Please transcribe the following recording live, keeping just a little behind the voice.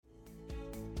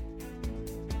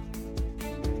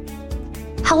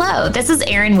Hello, this is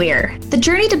Erin Weir. The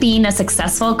journey to being a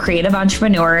successful creative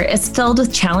entrepreneur is filled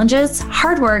with challenges,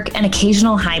 hard work, and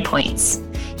occasional high points.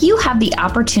 You have the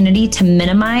opportunity to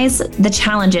minimize the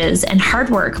challenges and hard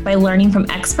work by learning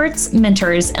from experts,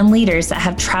 mentors, and leaders that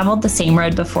have traveled the same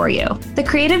road before you. The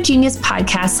Creative Genius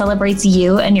Podcast celebrates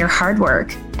you and your hard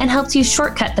work and helps you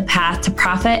shortcut the path to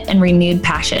profit and renewed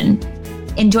passion.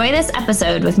 Enjoy this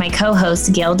episode with my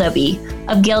co-host, Gail Dobie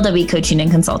of Gail Dobie Coaching and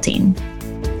Consulting.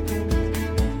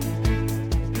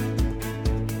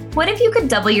 What if you could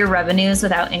double your revenues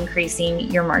without increasing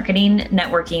your marketing,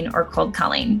 networking, or cold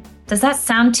calling? Does that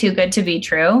sound too good to be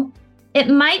true? It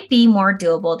might be more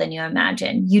doable than you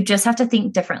imagine. You just have to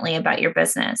think differently about your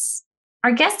business.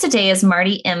 Our guest today is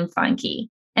Marty M. Funke.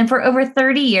 And for over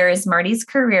 30 years, Marty's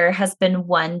career has been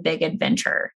one big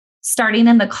adventure, starting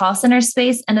in the call center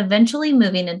space and eventually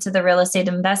moving into the real estate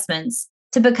investments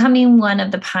to becoming one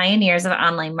of the pioneers of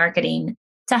online marketing,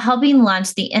 to helping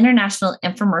launch the international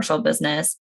infomercial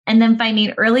business, and then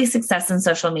finding early success in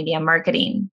social media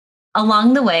marketing.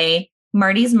 Along the way,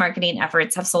 Marty's marketing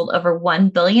efforts have sold over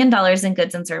 $1 billion in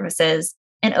goods and services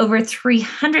and over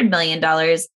 $300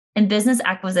 million in business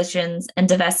acquisitions and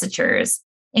divestitures,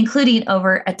 including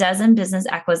over a dozen business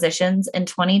acquisitions in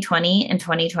 2020 and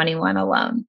 2021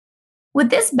 alone. With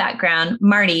this background,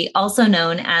 Marty, also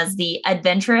known as the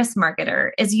adventurous marketer,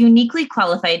 is uniquely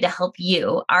qualified to help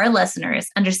you, our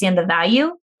listeners, understand the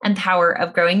value and power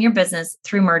of growing your business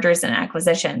through mergers and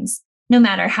acquisitions, no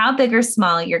matter how big or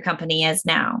small your company is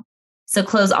now. So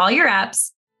close all your apps,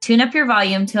 tune up your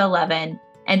volume to 11,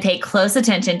 and pay close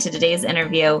attention to today's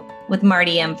interview with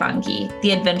Marty M. Funke,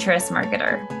 the adventurous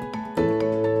marketer.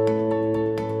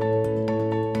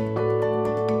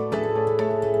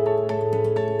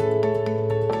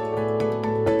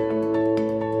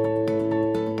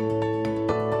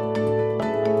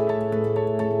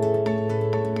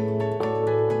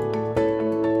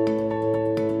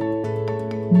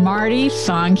 Marty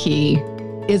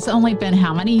Funke. It's only been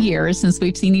how many years since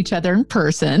we've seen each other in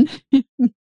person?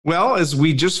 Well, as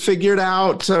we just figured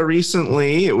out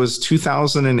recently, it was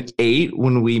 2008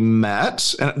 when we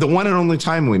met, the one and only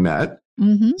time we met.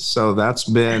 Mm-hmm. So that's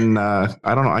been, I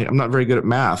don't know, I'm not very good at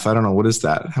math. I don't know. What is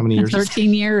that? How many years?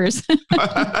 13 years.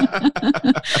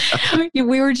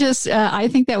 We were just, I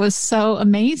think that was so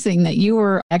amazing that you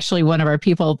were actually one of our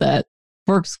people that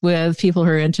works with people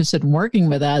who are interested in working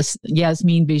with us,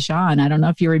 Yasmin Bijan. I don't know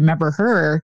if you remember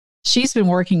her. She's been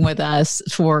working with us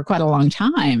for quite a long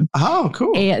time. Oh,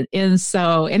 cool. And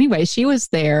so anyway, she was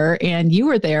there and you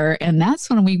were there. And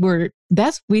that's when we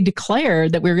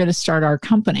declared that we were going to start our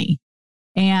company.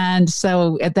 And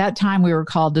so at that time we were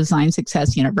called Design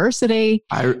Success University.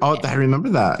 I remember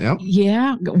that. Yep.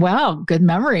 Yeah. Well, good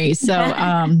memory. So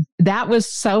that was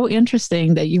so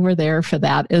interesting that you were there for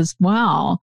that as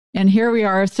well. And here we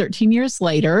are 13 years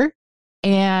later.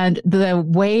 And the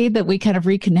way that we kind of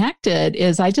reconnected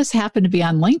is I just happened to be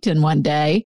on LinkedIn one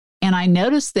day and I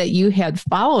noticed that you had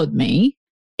followed me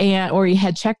or you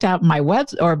had checked out my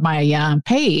my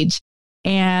page.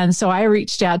 And so I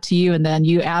reached out to you and then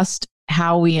you asked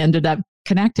how we ended up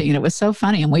connecting. And it was so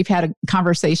funny. And we've had a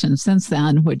conversation since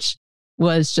then, which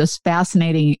was just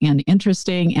fascinating and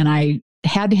interesting. And I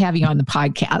had to have you on the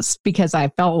podcast because I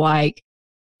felt like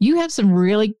you have some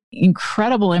really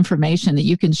incredible information that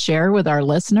you can share with our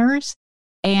listeners.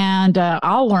 And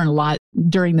I'll learn a lot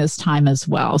during this time as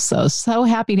well. So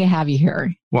happy to have you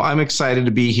here. Well, I'm excited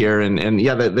to be here. And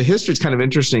yeah, the history is kind of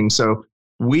interesting. So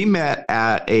we met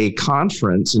at a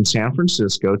conference in San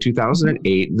Francisco,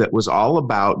 2008, that was all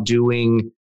about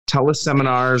doing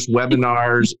teleseminars,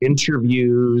 webinars,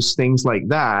 interviews, things like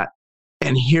that.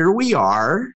 And here we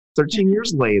are 13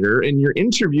 years later, and you're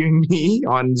interviewing me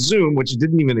on Zoom, which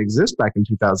didn't even exist back in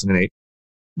 2008.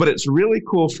 But it's really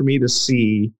cool for me to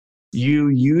see you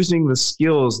using the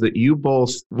skills that you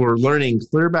both were learning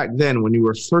clear back then when you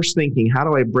were first thinking, how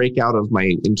do I break out of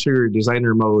my interior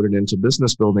designer mode and into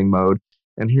business building mode?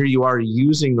 And here you are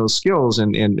using those skills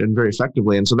and very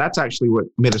effectively. And so that's actually what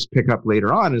made us pick up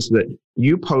later on is that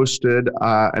you posted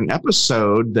an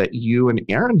episode that you and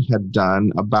Erin had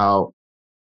done about,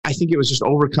 I think it was just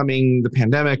overcoming the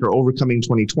pandemic or overcoming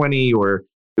 2020, or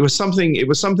it was something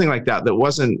like that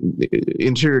wasn't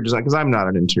interior design, because I'm not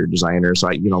an interior designer.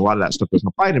 So a lot of that stuff doesn't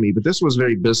apply to me, but this was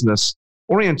very business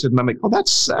oriented. And I'm like, oh,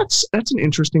 that's an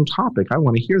interesting topic. I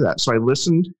want to hear that. So I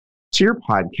listened to your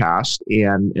podcast,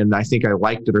 and I think I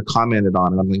liked it or commented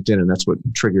on it on LinkedIn, and that's what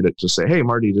triggered it to say, hey,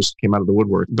 Marty just came out of the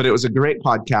woodwork. But it was a great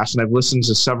podcast, and I've listened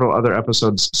to several other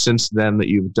episodes since then that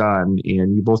you've done,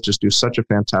 and you both just do such a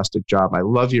fantastic job. I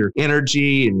love your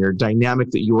energy and your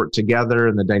dynamic that you work together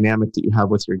and the dynamic that you have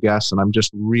with your guests, and I'm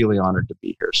just really honored to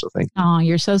be here. So thank you. Oh,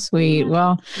 you're so sweet.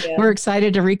 Well, we're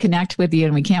excited to reconnect with you,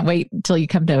 and we can't wait until you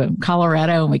come to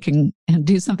Colorado and we can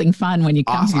do something fun when you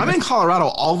come awesome. here. I'm in Colorado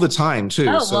all the time too.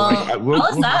 Oh, so well,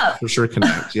 we'll for sure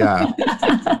connect. Yeah.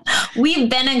 We've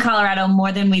been in Colorado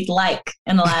more than we'd like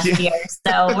in the last year.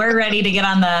 So we're ready to get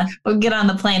on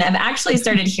the plane. I've actually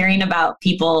started hearing about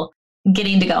people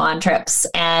getting to go on trips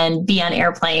and be on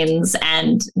airplanes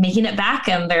and making it back,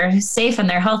 and they're safe and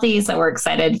they're healthy. So we're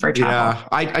excited for travel. Yeah,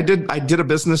 I did a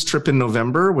business trip in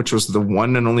November, which was the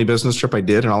one and only business trip I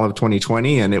did in all of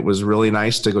 2020. And it was really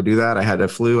nice to go do that. I had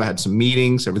I had some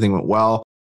meetings, everything went well.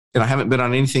 And I haven't been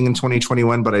on anything in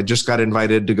 2021, but I just got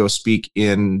invited to go speak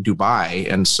in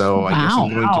Dubai. And so I guess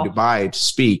I'm going to Dubai to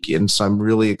speak. And so I'm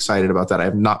really excited about that. I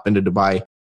have not been to Dubai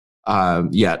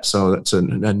yet. So that's a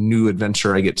new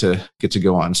adventure I get to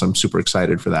go on. So I'm super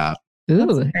excited for that.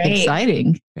 Ooh,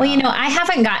 exciting. Well, I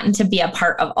haven't gotten to be a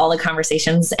part of all the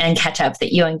conversations and catch up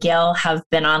that you and Gail have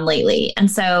been on lately. And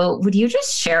so would you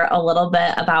just share a little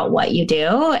bit about what you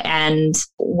do and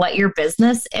what your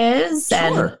business is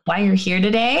and why you're here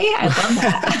today? I love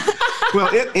that.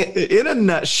 Well, in a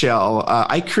nutshell,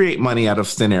 I create money out of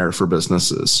thin air for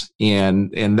businesses,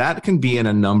 and that can be in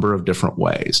a number of different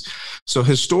ways. So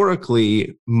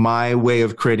historically, my way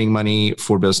of creating money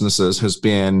for businesses has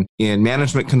been in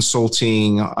management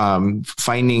consulting,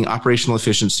 finding operational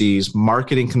efficiencies,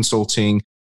 marketing consulting,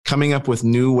 coming up with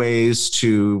new ways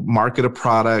to market a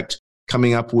product,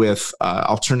 coming up with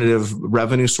alternative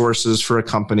revenue sources for a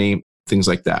company, things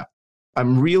like that.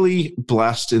 I'm really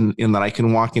blessed in that I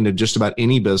can walk into just about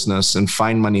any business and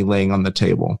find money laying on the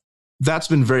table. That's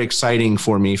been very exciting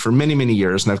for me for many, many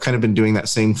years. And I've kind of been doing that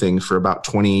same thing for about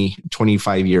 20,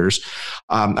 25 years.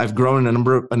 I've grown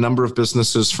a number of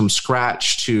businesses from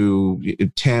scratch to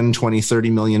 10, 20,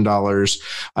 $30 million.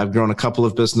 I've grown a couple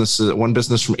of businesses, one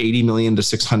business from 80 million to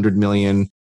 600 million.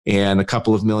 And a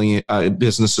couple of million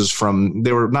businesses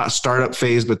they were not startup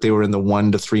phase, but they were in the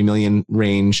 1 to 3 million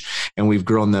range. And we've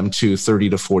grown them to 30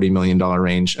 to $40 million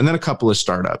range. And then a couple of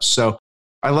startups. So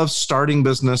I love starting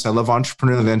business. I love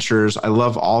entrepreneurial ventures. I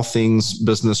love all things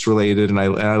business related. And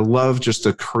I love just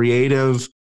the creative.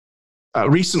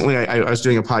 Recently, I was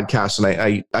doing a podcast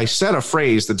and I said a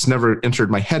phrase that's never entered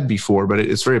my head before, but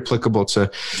it's very applicable to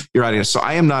your audience. So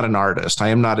I am not an artist. I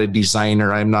am not a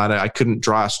designer. I couldn't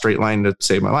draw a straight line to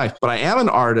save my life, but I am an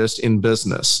artist in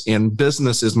business, and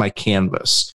business is my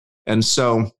canvas. And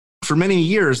so for many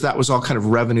years, that was all kind of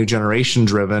revenue generation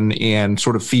driven and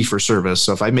sort of fee for service.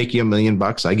 So if I make you $1 million,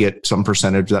 I get some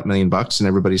percentage of that $1 million and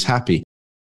everybody's happy.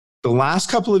 The last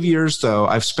couple of years, though,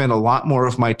 I've spent a lot more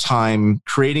of my time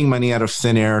creating money out of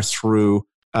thin air through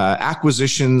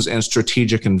acquisitions and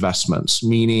strategic investments,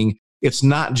 meaning it's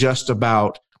not just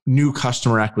about new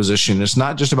customer acquisition. It's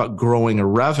not just about growing a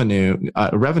revenue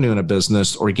in a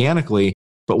business organically,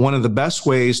 but one of the best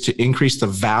ways to increase the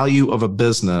value of a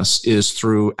business is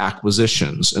through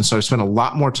acquisitions. And so I spent a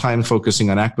lot more time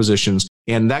focusing on acquisitions,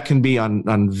 and that can be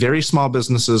on very small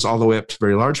businesses all the way up to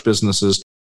very large businesses,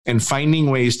 and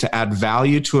finding ways to add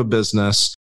value to a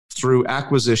business through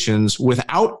acquisitions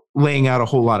without laying out a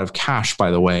whole lot of cash,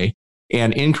 by the way,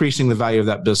 and increasing the value of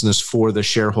that business for the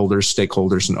shareholders,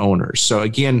 stakeholders, and owners. So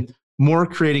again, more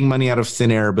creating money out of thin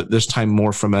air, but this time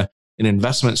more from an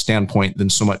investment standpoint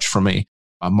than so much from a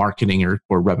marketing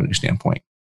or revenue standpoint.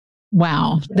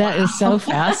 Wow. That is so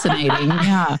fascinating.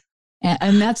 Yeah.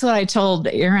 And that's what I told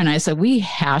Aaron. I said, we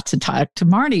have to talk to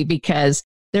Marty because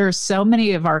there are so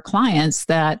many of our clients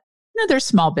that, they're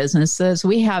small businesses.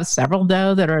 We have several,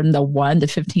 though, that are in the $1 to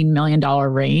 $15 million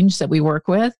range that we work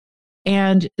with.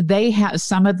 And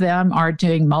some of them are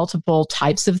doing multiple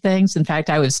types of things. In fact,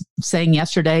 I was saying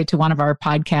yesterday to one of our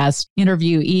podcast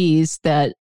interviewees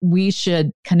that we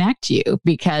should connect you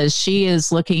because she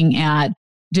is looking at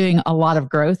doing a lot of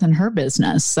growth in her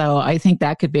business. So I think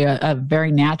that could be a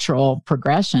very natural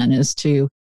progression, is to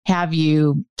have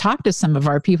you talk to some of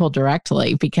our people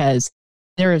directly, because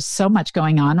there is so much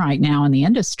going on right now in the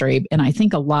industry. And I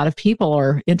think a lot of people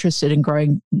are interested in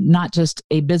growing not just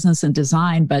a business in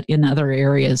design, but in other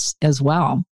areas as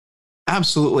well.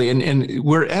 Absolutely. And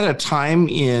we're at a time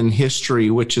in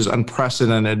history which is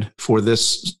unprecedented for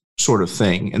this sort of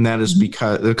thing. And that is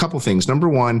because there are a couple of things. Number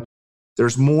one,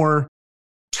 there's more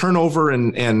turnover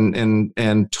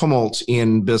and tumult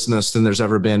in business than there's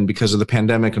ever been because of the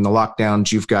pandemic and the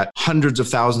lockdowns. You've got hundreds of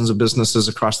thousands of businesses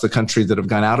across the country that have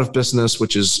gone out of business,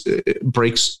 which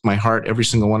breaks my heart, every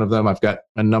single one of them. I've got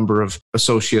a number of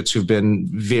associates who've been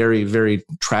very, very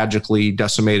tragically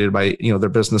decimated by, their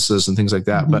businesses and things like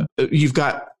that. Mm-hmm. But you've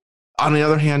got, on the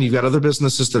other hand, you've got other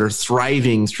businesses that are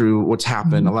thriving through what's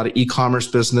happened. A lot of e-commerce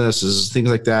businesses, things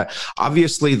like that.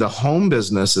 Obviously, the home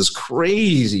business is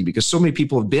crazy because so many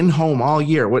people have been home all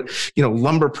year.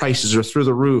 Lumber prices are through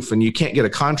the roof and you can't get a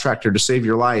contractor to save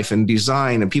your life, and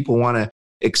design, and people want to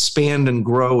expand and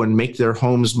grow and make their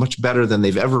homes much better than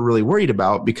they've ever really worried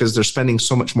about because they're spending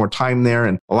so much more time there.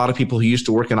 And a lot of people who used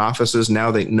to work in offices,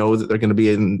 now they know that they're going to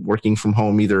be working from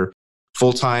home either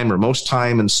full-time or most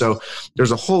time. And so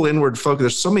there's a whole inward focus.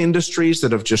 There's so many industries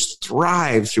that have just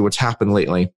thrived through what's happened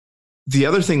lately. The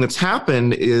other thing that's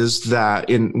happened is that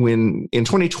in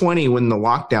 2020, when the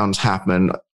lockdowns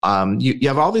happened, you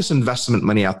have all this investment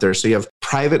money out there. So you have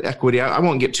private equity. I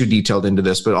won't get too detailed into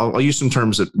this, but I'll use some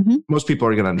terms that most people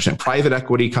are going to understand. Private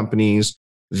equity companies,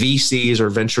 VCs or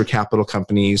venture capital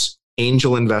companies,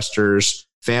 angel investors,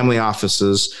 family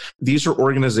offices. These are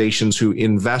organizations who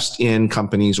invest in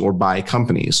companies or buy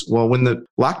companies. Well, when the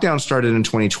lockdown started in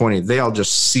 2020, they all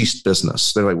just ceased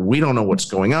business. They're like, we don't know what's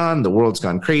going on. The world's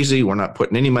gone crazy. We're not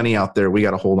putting any money out there. We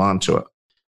got to hold on to it.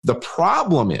 The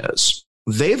problem is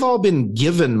they've all been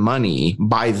given money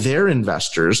by their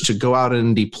investors to go out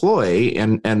and deploy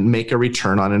and make a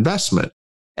return on investment.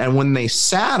 And when they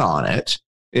sat on it,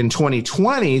 in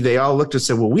 2020, they all looked and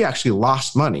said, well, we actually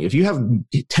lost money. If you have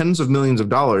tens of millions of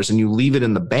dollars and you leave it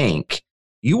in the bank,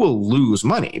 you will lose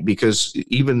money because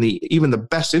even the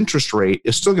best interest rate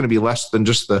is still going to be less than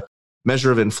just the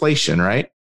measure of inflation, right?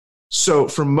 So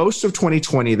for most of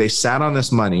 2020, they sat on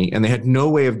this money and they had no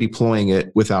way of deploying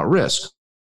it without risk.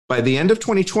 By the end of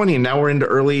 2020, and now we're into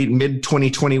mid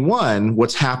 2021,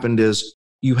 what's happened is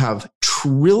you have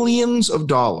trillions of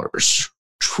dollars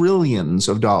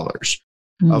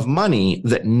of money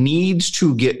that needs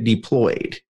to get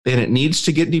deployed. And it needs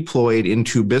to get deployed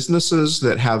into businesses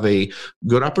that have a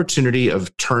good opportunity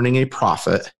of turning a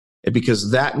profit,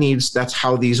 because that's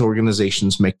how these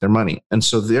organizations make their money. And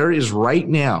so there is right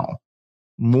now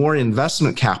more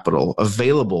investment capital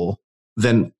available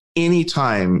than any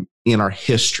time in our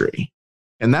history.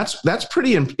 And that's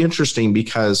pretty interesting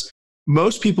because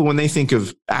most people, when they think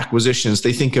of acquisitions,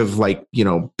 they think of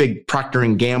big Procter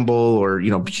 & Gamble or,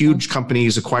 huge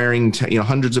companies acquiring,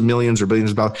 hundreds of millions or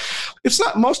billions of dollars. It's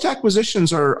not. Most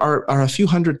acquisitions are a few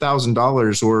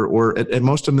 $100,000 or at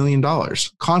most $1 million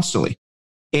constantly.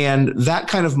 And that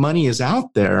kind of money is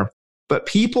out there. But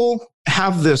people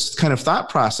have this kind of thought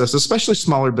process, especially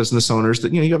smaller business owners,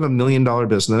 that, you have $1 million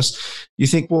business. You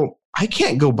think, well, I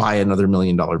can't go buy another $1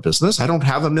 million business. I don't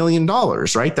have $1 million,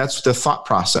 right? That's the thought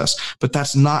process, but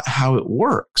that's not how it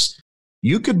works.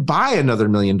 You could buy another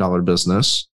 $1 million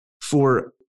business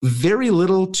for very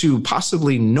little to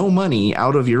possibly no money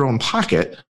out of your own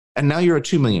pocket. And now you're a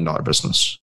 $2 million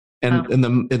business. And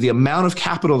the amount of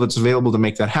capital that's available to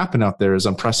make that happen out there is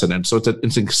unprecedented. So it's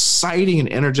an exciting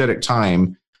and energetic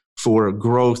time for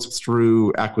growth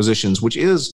through acquisitions, which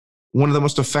is one of the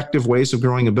most effective ways of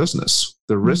growing a business.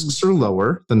 The risks are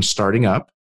lower than starting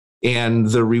up, and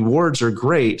the rewards are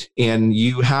great. And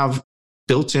you have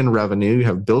built-in revenue, you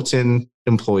have built-in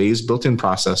employees, built-in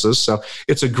processes. So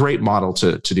it's a great model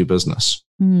to do business.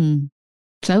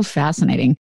 So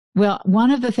fascinating. Well,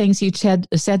 one of the things you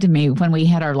said to me when we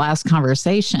had our last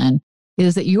conversation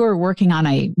is that you were working on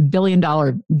a $1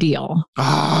 billion deal.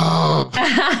 Oh.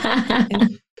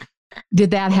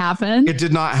 Did that happen? It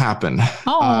did not happen.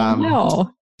 Oh,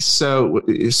 no. So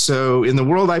in the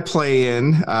world I play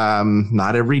in,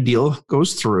 not every deal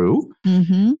goes through.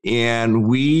 Mm-hmm. And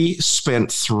we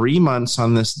spent 3 months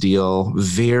on this deal,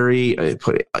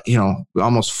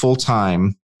 almost full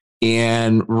time.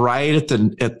 And right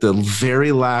at the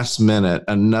very last minute,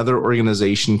 another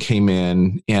organization came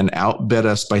in and outbid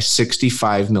us by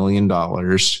 $65 million.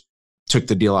 Took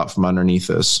the deal out from underneath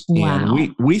us. Wow.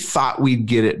 And we thought we'd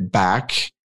get it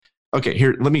back. Okay,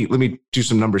 here, let me do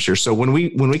some numbers here. So when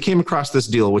we came across this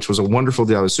deal, which was a wonderful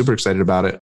deal, I was super excited about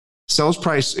it. Sales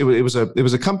price, it was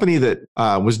a company that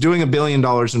was doing $1 billion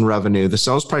in revenue. The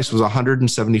sales price was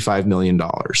 $175 million.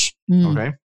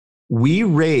 Okay. We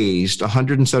raised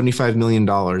 $175 million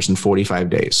in 45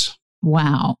 days.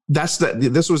 Wow.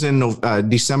 This was in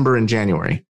December and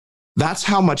January. That's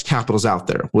how much capital's out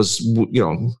there. Was,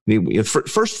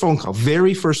 first phone call,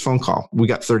 very first phone call, we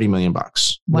got $30 million. Wow.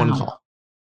 One call.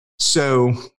 So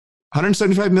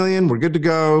 175 million, we're good to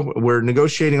go. We're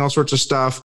negotiating all sorts of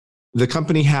stuff. The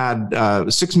company had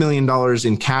 $6 million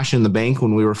in cash in the bank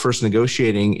when we were first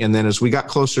negotiating. And then as we got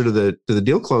closer to the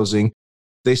deal closing,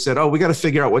 they said, oh, we got to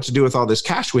figure out what to do with all this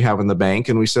cash we have in the bank.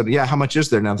 And we said, yeah, how much is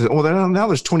there now? They said, well, now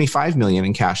there's $25 million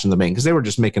in cash in the bank because they were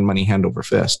just making money hand over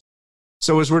fist.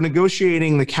 So as we're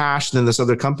negotiating the cash, then this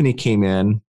other company came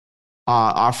in,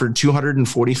 offered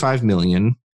 $245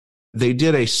 million. They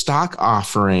did a stock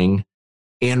offering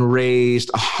and raised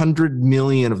 $100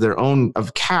 million of their own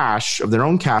cash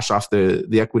off the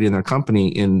equity in their company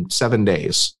in 7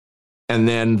 days. And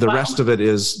then the rest of it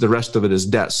is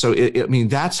debt. So I mean,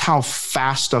 that's how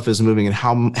fast stuff is moving and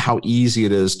how easy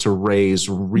it is to raise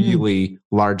really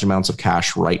large amounts of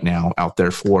cash right now out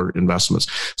there for investments.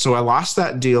 So I lost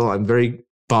that deal. I'm very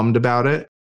bummed about it.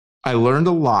 I learned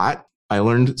a lot. I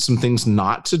learned some things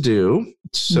not to do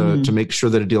to make sure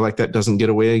that a deal like that doesn't get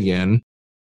away again.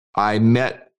 I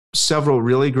met several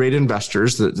really great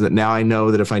investors that now I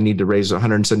know that if I need to raise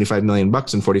 $175 million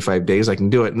in 45 days, I can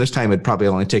do it. And this time it'd probably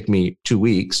only take me 2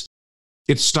 weeks.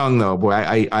 It stung though, boy.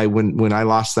 I when I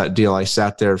lost that deal, I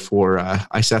sat there for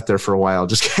a while,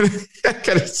 just kind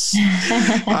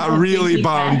of really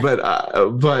bummed.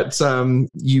 But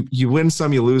you win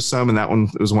some, you lose some, and that one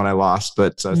was one I lost.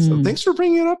 But so thanks for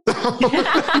bringing it up.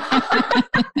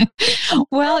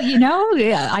 Well,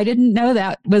 I didn't know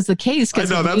that was the case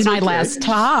because when you and I last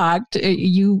talked,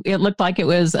 it looked like it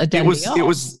was a done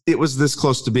deal. It was this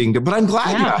close to being done. But I'm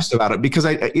glad you asked about it because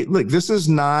look, this is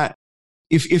not.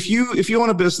 If you own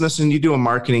a business and you do a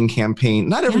marketing campaign,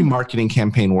 not every marketing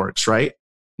campaign works, right?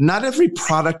 Not every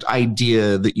product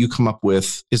idea that you come up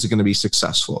with is going to be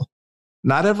successful.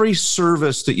 Not every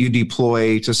service that you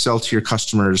deploy to sell to your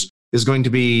customers is going to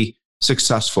be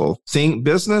successful.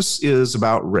 Business is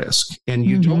about risk, and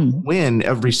you don't win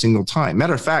every single time.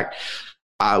 Matter of fact,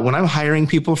 when I'm hiring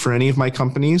people for any of my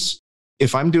companies,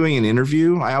 if I'm doing an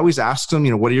interview, I always ask them,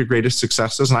 what are your greatest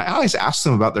successes? And I always ask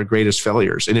them about their greatest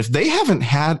failures. And if they haven't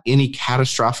had any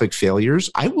catastrophic failures,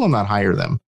 I will not hire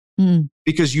them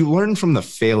because you learn from the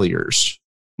failures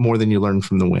more than you learn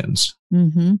from the wins.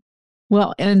 Mm-hmm.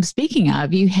 Well, and speaking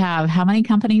of, you have how many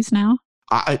companies now?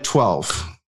 12.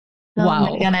 Wow.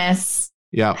 Oh my goodness.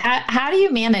 Yeah. How do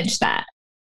you manage that?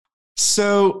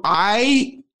 So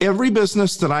every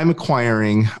business that I'm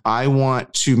acquiring, I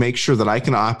want to make sure that I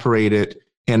can operate it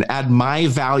and add my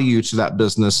value to that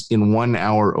business in 1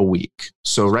 hour a week.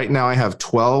 So right now I have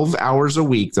 12 hours a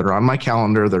week that are on my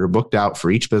calendar that are booked out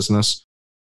for each business.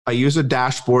 I use a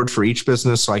dashboard for each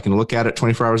business so I can look at it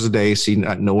 24 hours a day,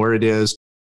 know where it is.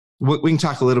 We can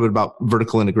talk a little bit about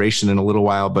vertical integration in a little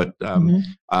while, but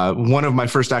one of my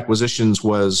first acquisitions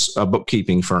was a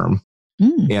bookkeeping firm.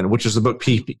 And which is the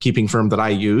bookkeeping firm that I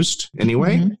used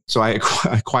anyway. So I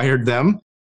acquired them.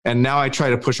 And now I try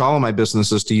to push all of my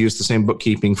businesses to use the same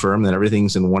bookkeeping firm, that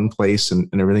everything's in one place and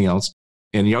everything else.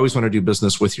 And you always want to do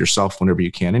business with yourself whenever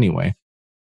you can anyway.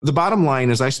 The bottom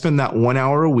line is I spend that 1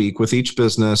 hour a week with each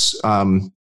business,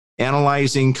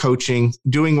 analyzing, coaching,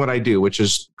 doing what I do, which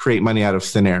is create money out of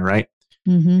thin air, right?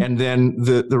 And then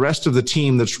the rest of the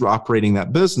team that's operating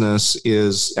that business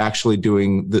is actually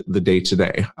doing the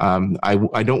day-to-day.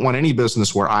 I don't want any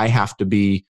business where I have to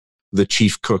be the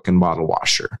chief cook and bottle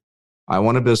washer. I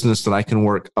want a business that I can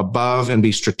work above and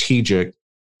be strategic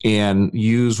and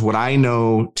use what I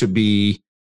know to be,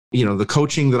 the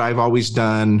coaching that I've always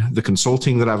done, the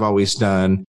consulting that I've always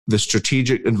done, the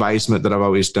strategic advisement that I've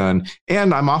always done.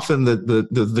 And I'm often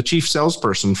the chief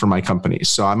salesperson for my companies.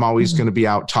 So I'm always going to be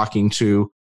out talking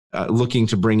to, looking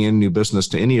to bring in new business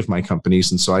to any of my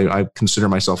companies. And so I consider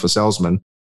myself a salesman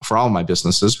for all my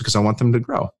businesses because I want them to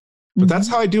grow. But that's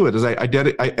how I do it is I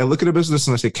look at a business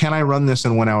and I say, can I run this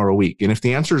in 1 hour a week? And if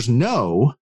the answer is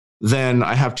no, then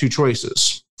I have two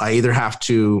choices. I either have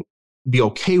to be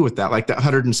okay with that, like that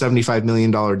 $175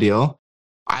 million deal.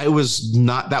 That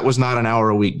was not an hour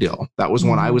a week deal. That was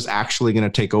one I was actually going to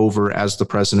take over as the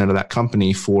president of that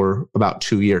company for about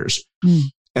 2 years.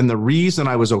 And the reason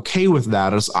I was okay with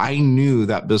that is I knew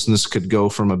that business could go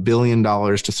from $1 billion to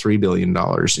 $3 billion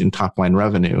in top line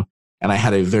revenue. And I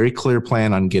had a very clear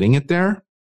plan on getting it there.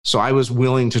 So I was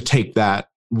willing to take that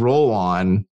role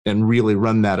on and really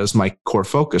run that as my core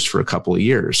focus for a couple of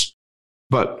years.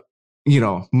 But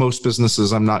most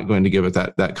businesses, I'm not going to give it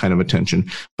that kind of attention.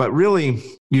 But really,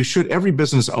 every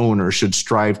business owner should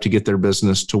strive to get their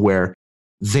business to where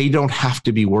they don't have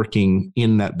to be working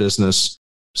in that business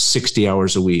 60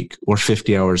 hours a week or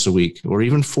 50 hours a week or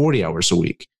even 40 hours a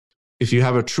week. If you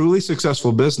have a truly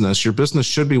successful business, your business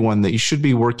should be one that you should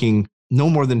be working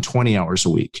no more than 20 hours a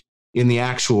week in the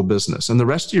actual business. And the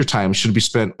rest of your time should be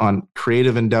spent on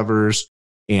creative endeavors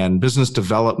and business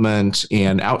development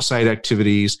and outside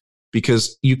activities.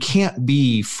 because you can't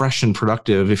be fresh and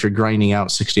productive if you're grinding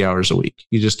out 60 hours a week.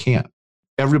 You just can't.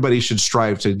 Everybody should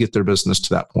strive to get their business to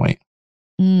that point.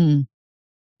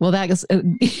 Well, that is,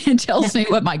 it tells me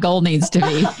what my goal needs to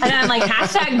be. And I'm like,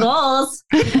 goals,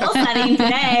 goal setting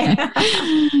today.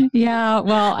 Yeah.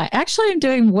 Well, I'm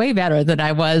doing way better than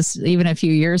I was even a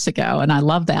few years ago. And I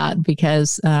love that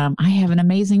because I have an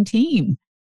amazing team.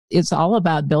 It's all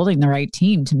about building the right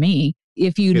team to me.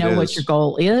 If you know what your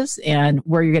goal is and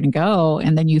where you're going to go,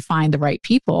 and then you find the right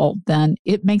people, then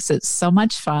it makes it so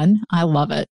much fun. I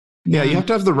love it. Yeah. You have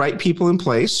to have the right people in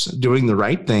place doing the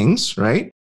right things,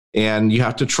 right? And you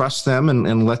have to trust them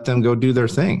and let them go do their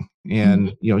thing.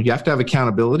 And, you have to have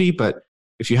accountability, but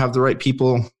if you have the right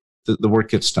people, the work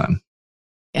gets done.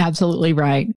 Absolutely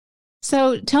right.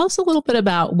 So tell us a little bit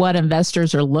about what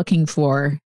investors are looking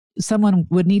for. Someone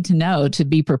would need to know to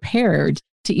be prepared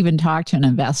to even talk to an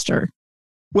investor.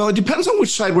 Well, it depends on which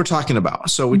side we're talking about.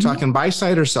 So we're talking buy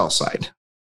side or sell side?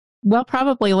 Well,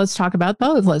 probably let's talk about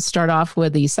both. Let's start off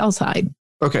with the sell side.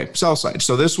 Okay, sell side.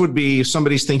 So this would be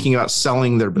somebody's thinking about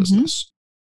selling their business.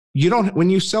 When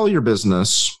you sell your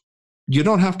business, you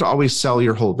don't have to always sell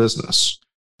your whole business.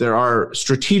 There are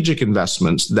strategic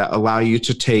investments that allow you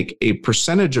to take a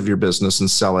percentage of your business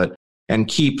and sell it and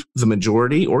keep the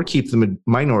majority or keep the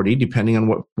minority, depending on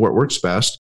what works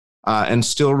best, and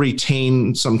still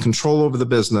retain some control over the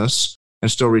business and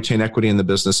still retain equity in the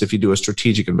business if you do a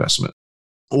strategic investment.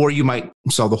 Or you might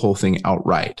sell the whole thing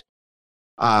outright.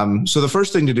 So the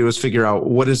first thing to do is figure out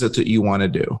what is it that you want to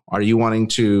do. Are you wanting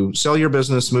to sell your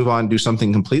business, move on, do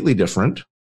something completely different?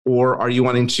 Or are you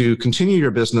wanting to continue your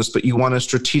business, but you want a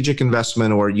strategic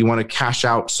investment, or you want to cash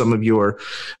out some of your,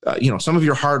 some of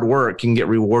your hard work and get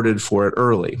rewarded for it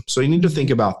early? So you need to think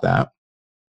about that.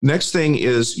 Next thing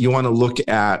is you want to look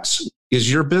at,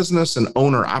 is your business an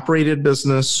owner operated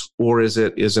business, or is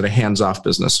it a hands-off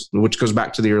business, which goes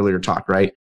back to the earlier talk,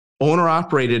 right? Owner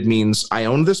operated means I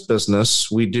own this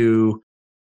business.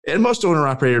 And most owner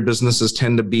operated businesses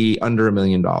tend to be under $1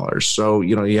 million. So,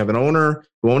 you have an owner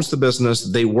who owns the business.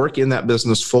 They work in that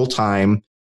business full time.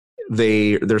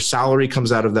 Their salary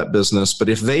comes out of that business. But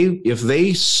if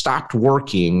they stopped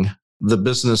working, the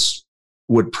business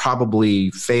would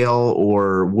probably fail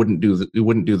or wouldn't do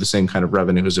the same kind of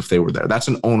revenue as if they were there. That's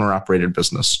an owner operated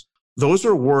business. Those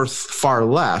are worth far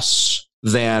less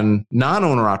than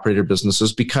non-owner operated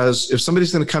businesses, because if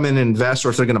somebody's going to come in and invest, or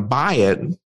if they're going to buy it,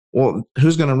 well,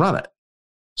 who's going to run it?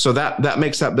 So that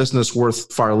makes that business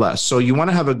worth far less. So you want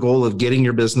to have a goal of getting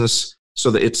your business so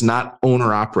that it's not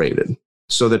owner operated,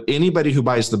 so that anybody who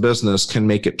buys the business can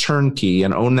make it turnkey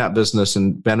and own that business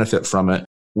and benefit from it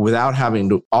without having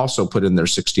to also put in their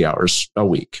 60 hours a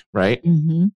week, right?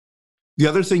 Mm-hmm. The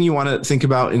other thing you want to think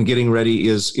about in getting ready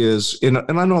is, and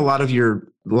I know a lot of your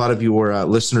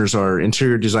listeners are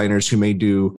interior designers who may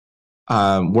do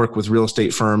work with real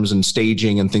estate firms and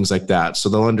staging and things like that. So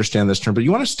they'll understand this term, but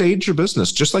you want to stage your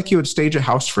business just like you would stage a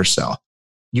house for sale.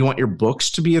 You want your books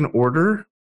to be in order.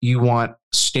 You want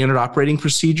standard operating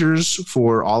procedures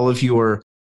for all of your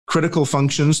critical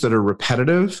functions that are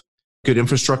repetitive. Good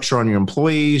infrastructure on your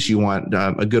employees. You want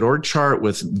a good org chart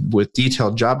with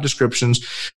detailed job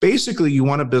descriptions. Basically, you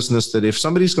want a business that if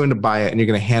somebody's going to buy it and you're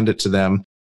going to hand it to them,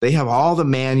 they have all the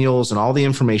manuals and all the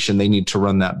information they need to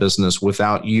run that business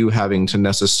without you having to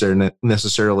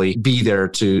necessarily be there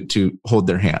to hold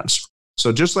their hands.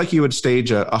 So just like you would stage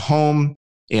a home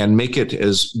and make it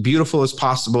as beautiful as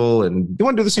possible, and you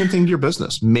want to do the same thing to your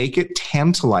business. Make it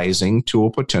tantalizing to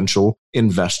a potential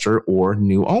investor or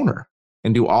new owner,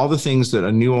 and do all the things that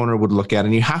a new owner would look at.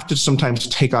 And you have to sometimes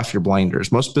take off your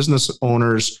blinders. Most business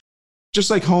owners, just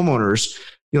like homeowners,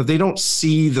 they don't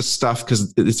see the stuff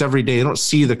because it's every day. They don't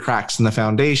see the cracks in the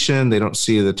foundation. They don't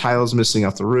see the tiles missing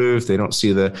off the roof. They don't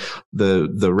see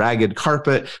the ragged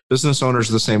carpet. Business owners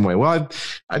are the same way. Well,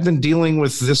 I've been dealing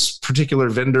with this particular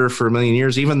vendor for a million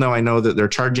years, even though I know that they're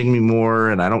charging me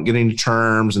more and I don't get any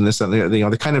terms and this, and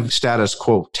the kind of status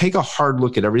quo. Take a hard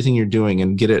look at everything you're doing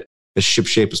and get it as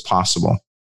shipshape as possible.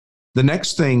 The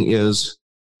next thing is,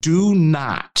 do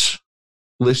not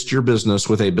list your business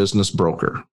with a business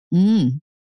broker.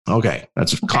 Okay,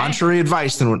 that's contrary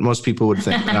advice than what most people would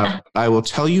think. Now, I will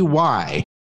tell you why.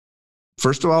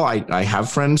 First of all, I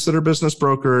have friends that are business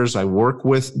brokers. I work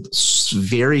with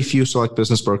very few select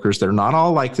business brokers. They're not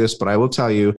all like this, but I will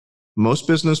tell you, most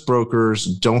business brokers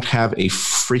don't have a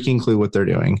freaking clue what they're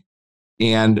doing.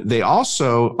 And they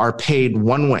also are paid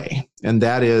one way, and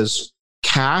that is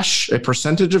cash, a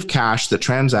percentage of cash that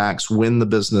transacts when the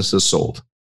business is sold.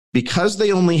 Because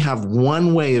they only have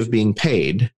one way of being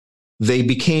paid, they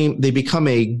become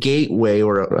a gateway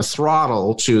or a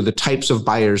throttle to the types of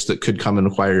buyers that could come and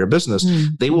acquire your business.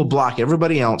 They will block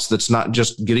everybody else that's not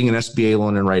just getting an SBA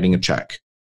loan and writing a check.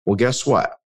 Well, guess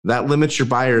what? That limits your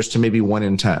buyers to maybe 1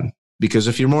 in 10. Because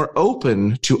if you're more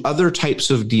open to other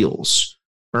types of deals,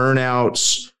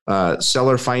 earnouts,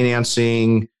 seller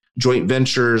financing, joint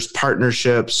ventures,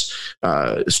 partnerships,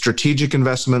 strategic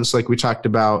investments, like we talked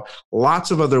about,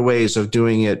 lots of other ways of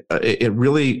doing it, it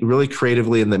really, really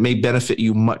creatively, and that may benefit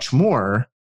you much more,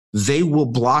 they will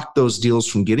block those deals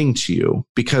from getting to you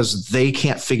because they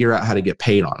can't figure out how to get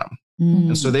paid on them.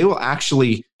 And so they will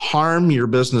actually harm your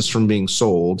business from being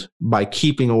sold by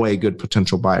keeping away good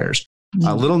potential buyers.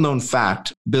 A little known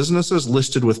fact, businesses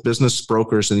listed with business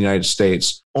brokers in the United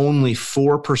States, only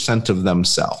 4% of them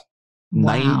sell.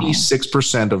 Wow.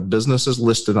 96% of businesses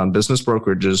listed on business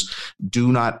brokerages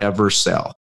do not ever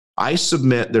sell. I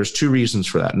submit there's 2 reasons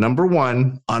for that. Number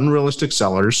 1, unrealistic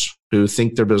sellers who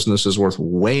think their business is worth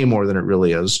way more than it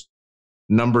really is.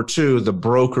 Number 2, the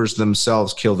brokers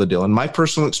themselves kill the deal. And my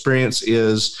personal experience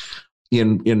is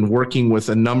in working with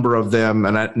a number of them,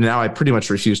 and now I pretty much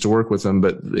refuse to work with them,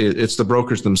 but it's the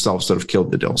brokers themselves that have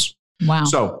killed the deals. Wow.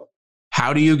 So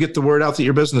how do you get the word out that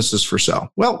your business is for sale?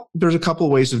 Well, there's a couple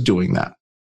of ways of doing that.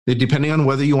 Depending on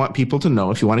whether you want people to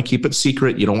know. If you want to keep it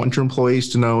secret, you don't want your employees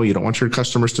to know, you don't want your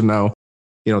customers to know.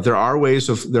 There are ways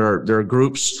there are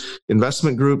groups,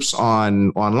 investment groups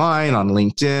online, on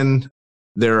LinkedIn.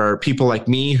 There are people like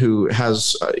me who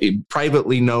has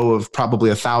privately know of probably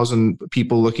 1,000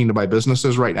 people looking to buy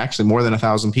businesses, right? Actually, more than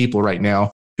 1,000 people right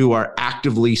now who are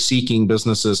actively seeking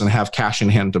businesses and have cash in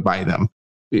hand to buy them.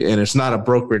 And it's not a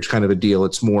brokerage kind of a deal.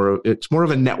 It's more of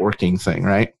a networking thing,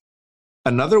 right?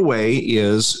 Another way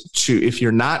is if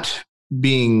you're not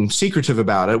being secretive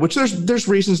about it, which there's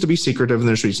reasons to be secretive and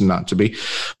there's reason not to be,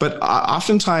 but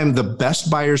oftentimes the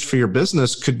best buyers for your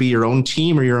business could be your own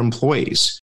team or your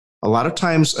employees. A lot of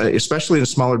times, especially in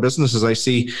smaller businesses, I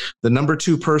see the number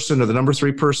 2 person or the number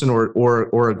 3 person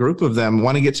or a group of them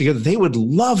want to get together. They would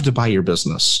love to buy your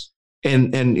business.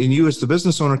 And you as the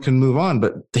business owner can move on,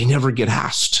 but they never get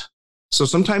asked. So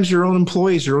sometimes your own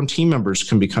employees, your own team members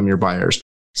can become your buyers.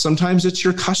 Sometimes it's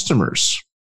your customers.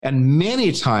 And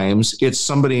many times it's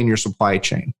somebody in your supply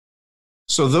chain.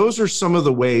 So those are some of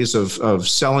the ways of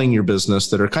selling your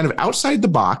business that are kind of outside the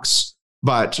box,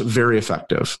 but very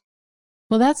effective.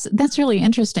 Well, that's really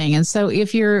interesting. And so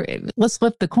let's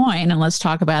flip the coin and let's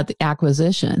talk about the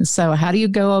acquisition. So how do you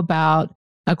go about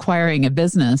acquiring a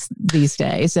business these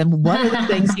days? And what are the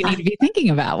things you need to be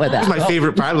thinking about with that? That's my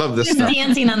favorite part. I love this stuff.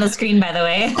 Dancing on the screen, by the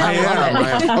way. I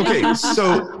am. Okay.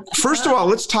 So first of all,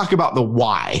 let's talk about the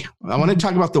why. I want to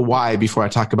talk about the why before I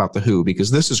talk about the who, because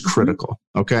this is critical.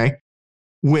 Okay.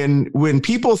 When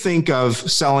people think of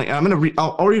selling,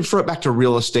 I'll refer it back to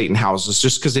real estate and houses,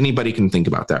 just because anybody can think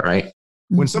about that, right?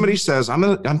 When somebody says,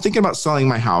 I'm thinking about selling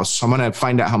my house, so I'm going to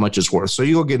find out how much it's worth. So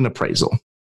you go get an appraisal.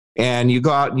 And you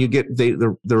go out and you get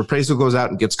the appraisal goes out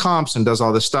and gets comps and does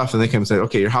all this stuff. And they come and say,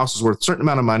 okay, your house is worth a certain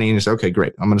amount of money. And you say, okay,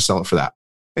 great. I'm going to sell it for that.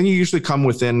 And you usually come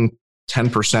within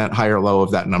 10% high or low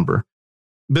of that number.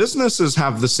 Businesses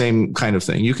have the same kind of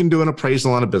thing. You can do an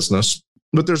appraisal on a business,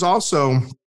 but there's also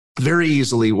very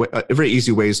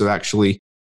easy ways of actually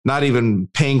not even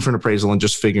paying for an appraisal and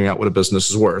just figuring out what a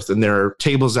business is worth. And there are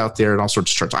tables out there and all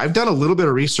sorts of charts. I've done a little bit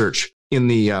of research in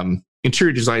the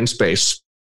interior design space.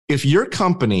 If your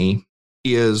company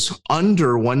is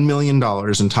under $1 million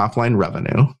in top line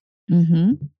revenue,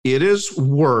 it is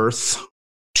worth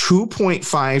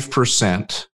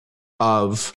 2.5%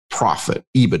 of profit,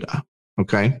 EBITDA.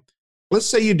 Okay. Let's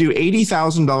say you do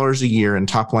 $80,000 a year in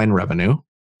top line revenue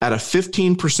at a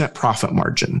 15% profit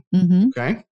margin.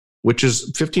 Okay. Which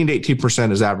is 15 to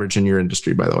 18% is average in your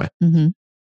industry, by the way.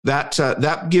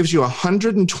 That gives you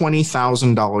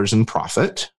 $120,000 in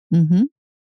profit.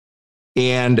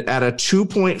 And at a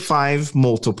 2.5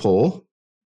 multiple,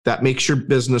 that makes your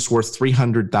business worth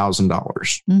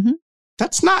 $300,000.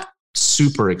 That's not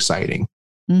super exciting.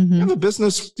 You have a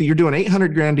business, you're doing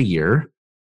 $800,000 a year.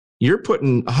 You're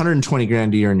putting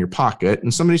 $120,000 a year in your pocket,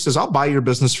 and somebody says, I'll buy your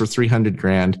business for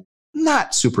 $300,000.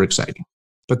 Not super exciting.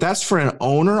 But that's for an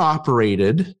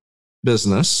owner-operated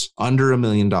business under $1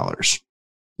 million.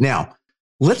 Now,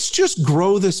 let's just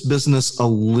grow this business a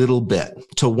little bit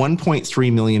to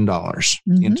 $1.3 million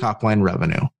in top-line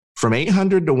revenue. From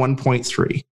 800 to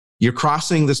 1.3. You're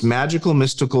crossing this magical,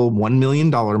 mystical $1 million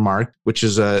mark, which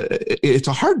is it's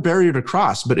a hard barrier to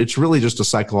cross, but it's really just a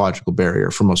psychological barrier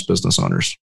for most business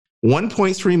owners.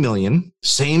 1.3 million,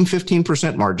 same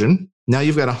 15% margin. Now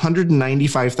you've got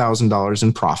 $195,000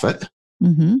 in profit.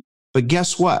 But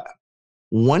guess what?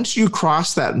 Once you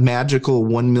cross that magical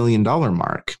 $1 million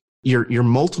mark, your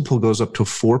multiple goes up to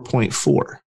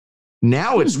 4.4.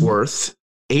 Now it's worth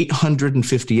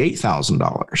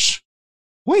 $858,000.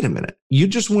 Wait a minute. You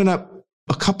just went up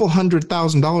a couple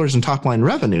 $100,000 in top line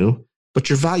revenue, but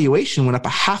your valuation went up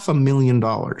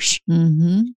 $500,000.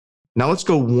 Mm-hmm. Now let's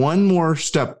go one more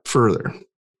step further.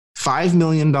 $5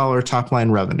 million top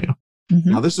line revenue.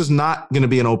 Mm-hmm. Now, this is not going to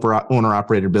be an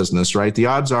owner-operated business, right? The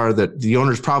odds are that the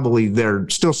owner's probably, they're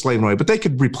still slaving away, but they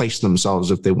could replace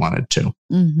themselves if they wanted to.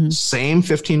 Mm-hmm. Same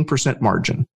 15%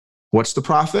 margin. What's the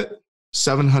profit?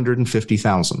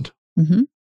 $750,000. Mm-hmm.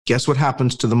 Guess what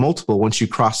happens to the multiple once you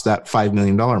cross that $5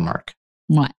 million mark?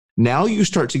 What? Now you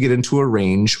start to get into a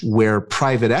range where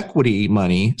private equity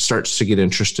money starts to get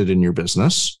interested in your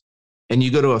business, and you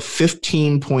go to a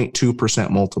 15.2%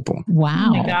 multiple. Wow. Oh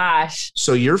my gosh.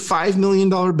 So your $5 million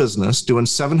business doing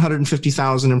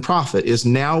 $750,000 in profit is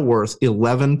now worth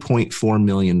 $11.4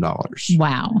 million.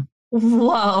 Wow.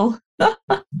 Whoa.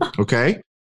 Okay.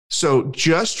 So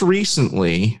just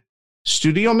recently,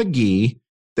 Studio McGee,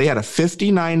 they had a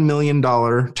 $59 million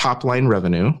top line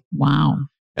revenue. Wow.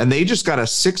 And they just got a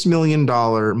 $6 million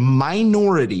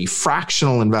minority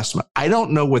fractional investment. I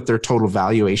don't know what their total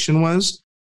valuation was,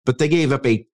 but they gave up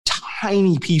a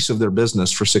tiny piece of their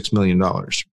business for $6 million.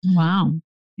 Wow.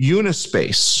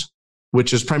 Unispace,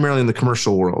 which is primarily in the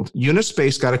commercial world.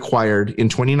 Unispace got acquired in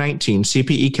 2019.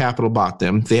 CPE Capital bought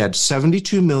them. They had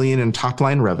 $72 million in top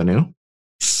line revenue,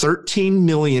 $13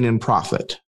 million in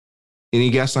profit. Any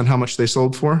guess on how much they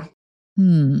sold for?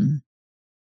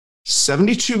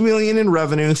 72 million in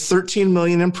revenue, 13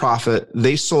 million in profit.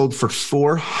 They sold for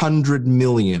 400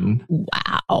 million.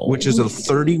 Wow. Which is a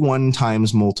 31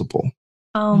 times multiple.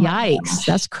 Oh, yikes.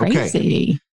 That's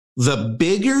crazy. Okay. The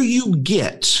bigger you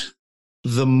get,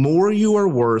 the more you are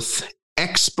worth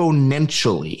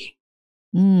exponentially.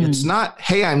 It's not,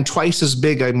 hey, I'm twice as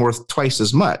big, I'm worth twice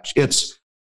as much. It's,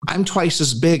 I'm twice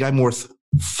as big, I'm worth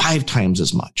 5 times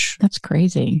as much. That's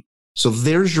crazy. So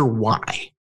there's your why.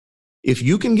 If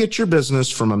you can get your business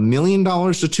from $1 million to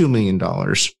 $2 million,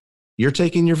 you're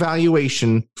taking your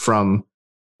valuation from,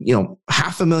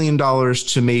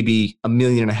 $500,000 to maybe $1.5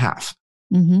 million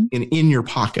in your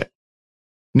pocket.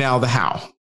 Now, the how.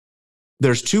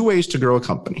 There's 2 ways to grow a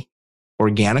company.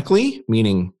 Organically,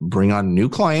 meaning bring on new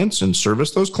clients and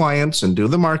service those clients and do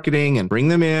the marketing and bring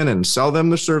them in and sell them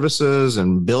the services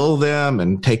and bill them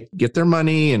and get their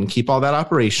money and keep all that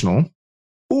operational.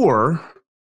 Or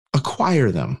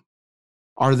acquire them.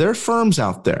 Are there firms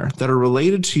out there that are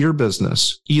related to your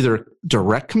business, either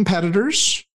direct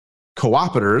competitors,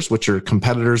 cooperators, which are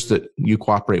competitors that you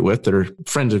cooperate with that are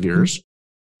friends of yours,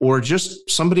 or just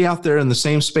somebody out there in the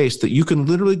same space that you can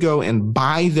literally go and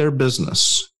buy their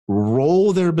business,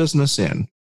 roll their business in,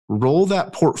 roll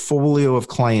that portfolio of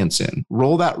clients in,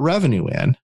 roll that revenue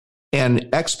in, and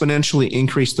exponentially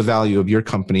increase the value of your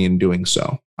company in doing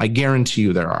so? I guarantee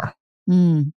you there are.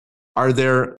 Are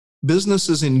there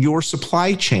businesses in your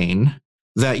supply chain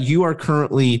that you are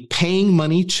currently paying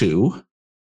money to,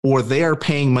 or they are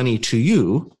paying money to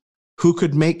you, who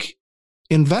could make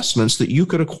investments that you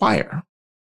could acquire?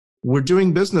 We're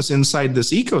doing business inside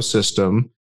this ecosystem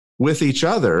with each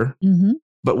other,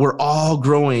 but we're all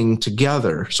growing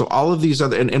together. So all of these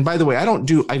other, and by the way, I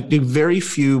do very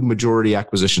few majority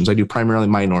acquisitions. I do primarily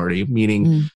minority,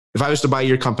 meaning if I was to buy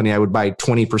your company, I would buy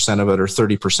 20% of it or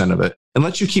 30% of it and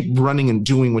let you keep running and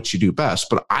doing what you do best.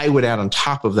 But I would add on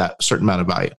top of that a certain amount of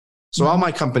value. So all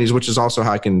my companies, which is also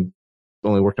how I can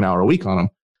only work an hour a week on them.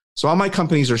 So all my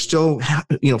companies are still,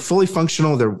 fully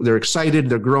functional. They're excited.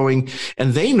 They're growing,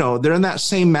 and they know they're in that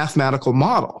same mathematical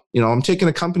model. I'm taking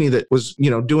a company that was,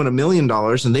 doing $1 million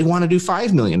and they want to do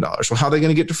 $5 million. Well, how are they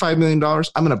going to get to $5 million?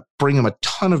 I'm going to bring them a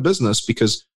ton of business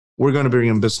because we're going to bring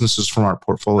them businesses from our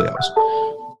portfolios.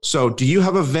 So do you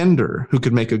have a vendor who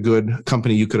could make a good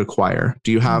company you could acquire?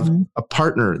 Do you have a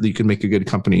partner that you could make a good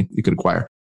company you could acquire?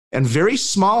 And very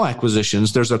small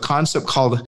acquisitions, there's a concept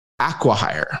called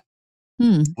acqui-hire,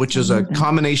 which is a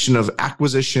combination of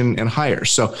acquisition and hire.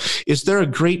 So is there a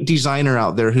great designer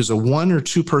out there who's a 1 or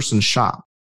 2 person shop?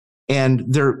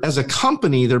 And as a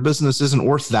company, their business isn't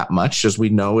worth that much. As we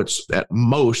know, it's at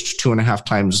most 2.5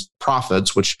 times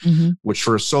profits, which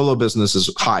for a solo business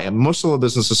is high. And most solo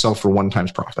businesses sell for 1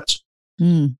 times profits.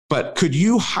 But could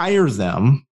you hire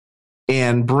them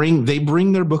and bring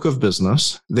their book of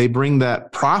business? They bring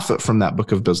that profit from that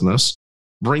book of business,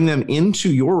 bring them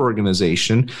into your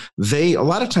organization. A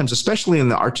lot of times, especially in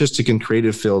the artistic and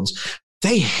creative fields,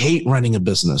 they hate running a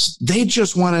business. They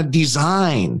just want to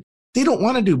design. They don't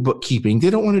want to do bookkeeping. They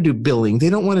don't want to do billing. They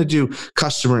don't want to do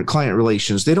customer and client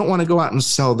relations. They don't want to go out and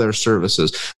sell their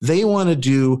services. They want to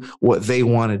do what they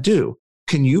want to do.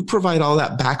 Can you provide all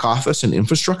that back office and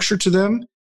infrastructure to them?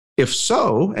 If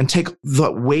so, and take the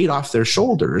weight off their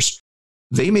shoulders,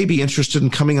 they may be interested in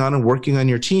coming on and working on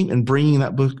your team and bringing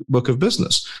that book of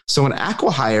business. So an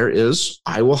acqui-hire is,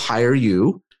 I will hire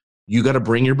you. You got to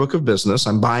bring your book of business.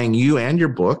 I'm buying you and your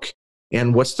book.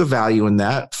 And what's the value in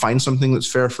that? Find something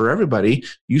that's fair for everybody.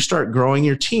 You start growing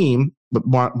your team, but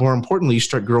more importantly, you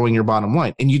start growing your bottom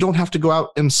line. And you don't have to go out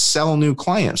and sell new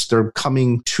clients. They're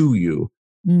coming to you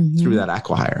through that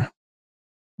acqui-hire.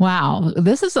 Wow.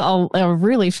 This is a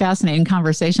really fascinating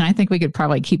conversation. I think we could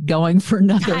probably keep going for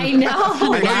another. I know. I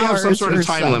know you have some sort of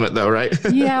time limit though, right?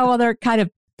 Yeah, well, there kind of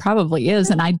probably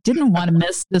is. And I didn't want to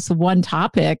miss this one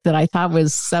topic that I thought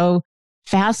was so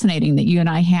fascinating that you and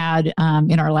I had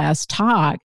in our last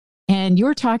talk. And you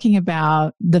were talking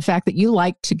about the fact that you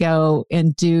like to go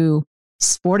and do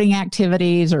sporting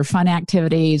activities or fun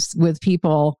activities with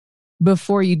people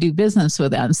before you do business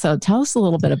with them. So tell us a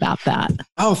little bit about that.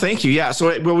 Oh, thank you. Yeah. So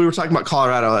when we were talking about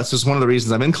Colorado, that's just one of the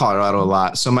reasons I'm in Colorado a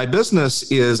lot. So my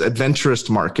business is adventurous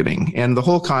marketing. And the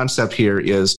whole concept here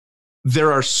is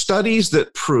there are studies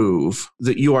that prove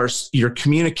that your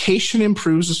communication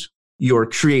improves, your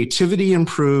creativity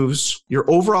improves, your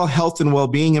overall health and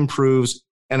well-being improves,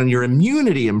 and your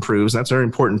immunity improves. That's very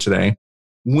important today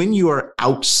when you are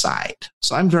outside.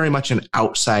 So I'm very much an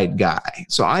outside guy.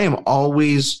 So I am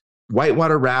always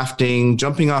whitewater rafting,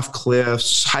 jumping off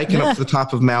cliffs, hiking up to the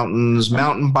top of mountains,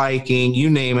 mountain biking, you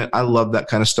name it. I love that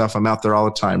kind of stuff. I'm out there all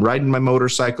the time, riding my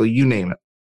motorcycle, you name it.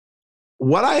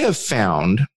 What I have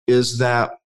found is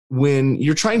that when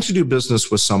you're trying to do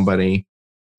business with somebody,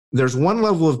 there's one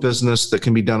level of business that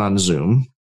can be done on Zoom.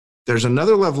 There's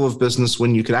another level of business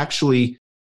when you could actually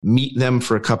meet them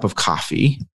for a cup of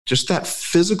coffee. Just that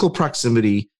physical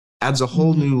proximity adds a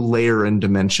whole new layer and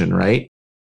dimension, right?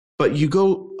 But you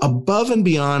go above and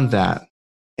beyond that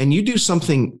and you do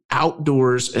something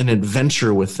outdoors and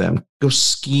adventure with them. Go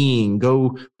skiing,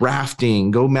 go rafting,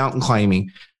 go mountain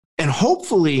climbing. And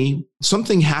hopefully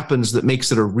something happens that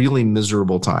makes it a really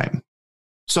miserable time.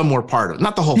 Some more part of it,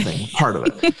 not the whole thing, part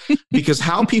of it. Because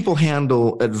how people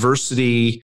handle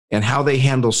adversity and how they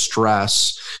handle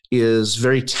stress is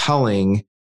very telling.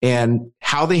 And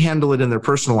how they handle it in their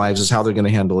personal lives is how they're going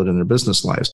to handle it in their business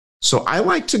lives. So I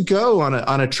like to go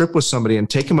on a trip with somebody and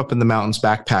take them up in the mountains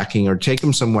backpacking or take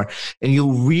them somewhere, and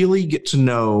you'll really get to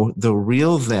know the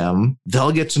real them.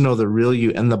 They'll get to know the real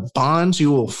you, and the bonds you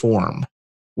will form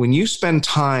when you spend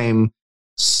time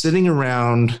sitting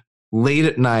around late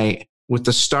at night with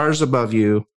the stars above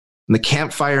you and the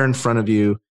campfire in front of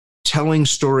you, telling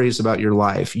stories about your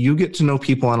life. You get to know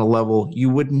people on a level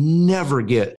you would never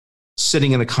get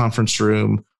sitting in a conference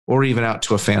room or even out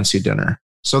to a fancy dinner.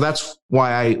 So that's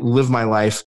why I live my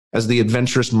life as the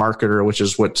adventurous marketer, which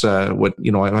is what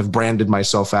I've branded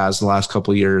myself as the last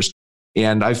couple of years.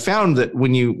 And I found that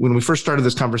when we first started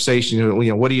this conversation,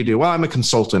 what do you do? Well, I'm a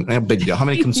consultant. A big deal. How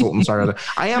many consultants are there?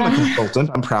 I am a consultant.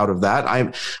 I'm proud of that.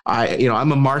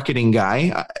 I'm a marketing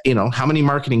guy. How many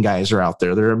marketing guys are out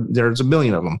there? There's a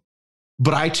million of them.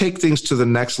 But I take things to the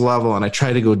next level and I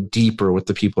try to go deeper with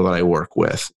the people that I work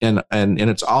with. And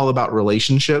it's all about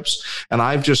relationships. And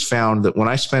I've just found that when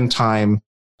I spend time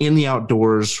in the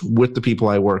outdoors with the people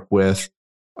I work with,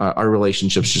 our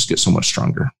relationships just get so much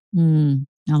stronger.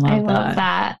 I love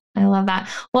that.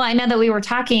 Well, I know that we were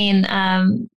talking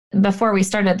before we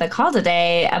started the call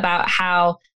today about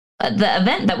how the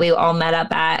event that we all met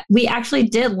up at, we actually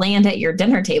did land at your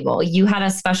dinner table. You had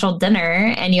a special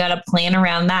dinner and you had a plan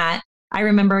around that. I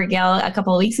remember Gail a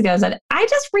couple of weeks ago said, I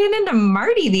just ran into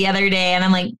Marty the other day. And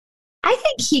I'm like, I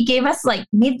think he gave us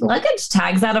made luggage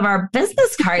tags out of our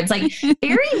business cards,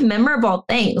 very memorable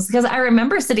things. Because I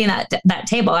remember sitting at that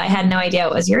table. I had no idea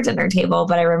it was your dinner table,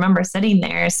 but I remember sitting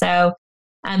there. So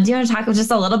do you want to talk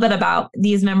just a little bit about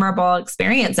these memorable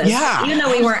experiences? Yeah. Even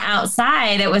though we weren't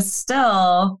outside, it was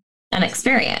still an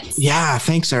experience. Yeah.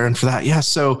 Thanks, Erin, for that. Yeah.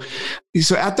 So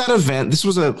at that event,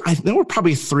 there were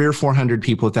probably 300 or 400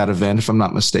 people at that event, if I'm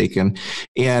not mistaken.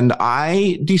 And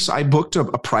I booked a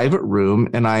private room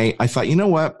and I thought, you know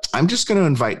what, I'm just going to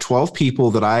invite 12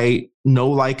 people that I know,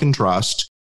 like, and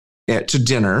trust to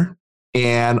dinner.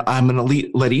 And I'm going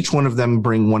to let each one of them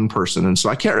bring one person. And so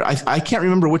I can't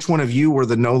remember which one of you were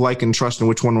the know, like, and trust and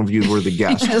which one of you were the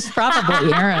guest. It was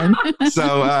probably Erin.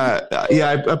 So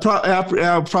I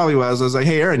probably was. I was like,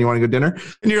 hey, Erin, you want to go dinner?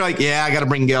 And you're like, yeah, I got to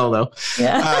bring Gail though.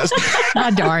 Yeah.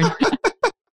 Darn.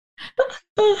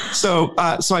 So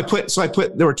I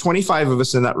put, there were 25 of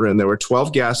us in that room. There were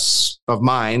 12 guests of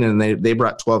mine and they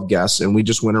brought 12 guests and we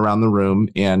just went around the room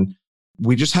and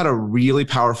we just had a really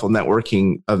powerful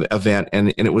networking event.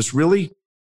 And it was really,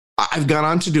 I've gone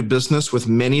on to do business with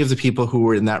many of the people who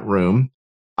were in that room.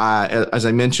 As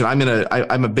I mentioned,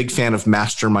 I'm a big fan of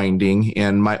masterminding,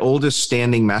 and my oldest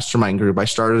standing mastermind group I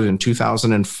started in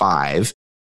 2005.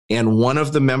 And one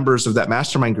of the members of that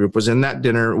mastermind group was in that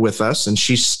dinner with us, and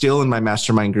she's still in my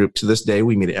mastermind group to this day.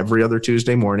 We meet every other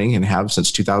Tuesday morning and have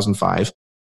since 2005.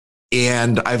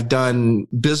 And I've done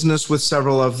business with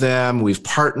several of them. We've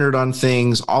partnered on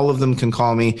things. All of them can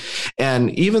call me. And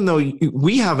even though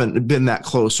we haven't been that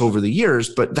close over the years,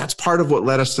 but that's part of what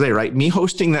led us today, right? Me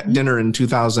hosting that dinner in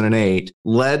 2008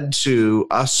 led to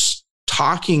us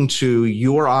talking to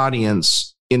your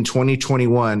audience in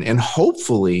 2021 and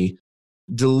hopefully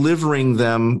delivering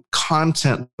them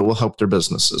content that will help their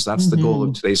businesses. That's the goal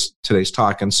of today's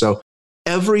talk. And so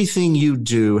everything you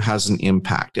do has an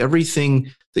impact. Everything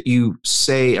that you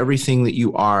say, everything that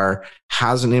you are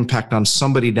has an impact on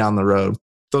somebody down the road.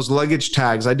 Those luggage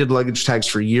tags, I did luggage tags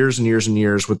for years and years and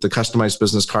years with the customized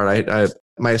business card.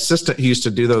 My assistant who used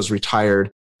to do those retired.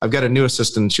 I've got a new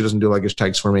assistant. She doesn't do luggage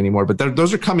tags for me anymore, but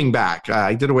those are coming back.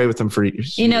 I did away with them for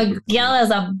years. Gail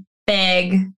is a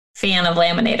big fan of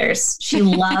laminators. She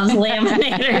loves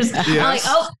laminators. Yes. I'm like,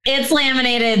 oh, it's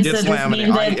laminated. So this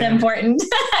means it's important.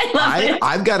 I love it.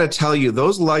 I've got to tell you,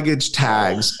 those luggage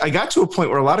tags, I got to a point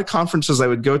where a lot of conferences I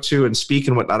would go to and speak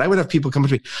and whatnot, I would have people come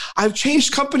to me, I've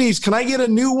changed companies. Can I get a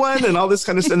new one? And all this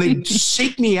kind of stuff. And they'd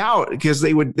shake me out because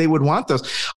they would want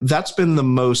those. That's been the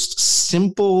most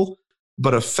simple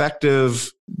but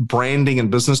effective branding and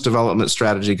business development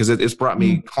strategy, because it's brought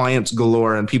me clients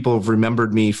galore, and people have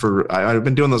remembered me I've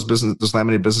been doing those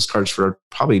laminated business cards for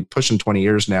probably pushing 20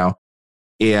 years now.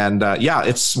 And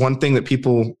it's one thing that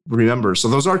people remember. So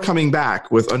those are coming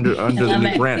back with under the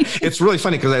new brand. It's really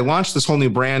funny because I launched this whole new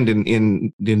brand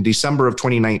in December of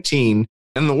 2019,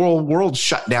 and the world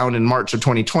shut down in March of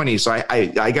 2020. So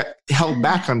I got held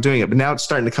back on doing it, but now it's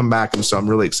starting to come back. And so I'm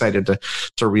really excited to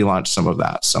relaunch some of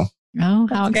that. So. Oh,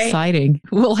 how exciting.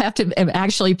 We'll have to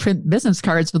actually print business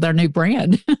cards with our new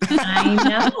brand.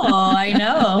 I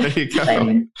know. There you go.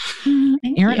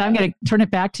 Erin, I'm going to turn it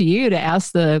back to you to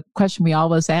ask the question we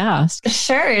always ask.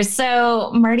 Sure.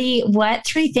 So, Marty, what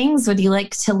 3 things would you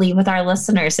like to leave with our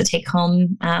listeners to take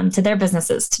home to their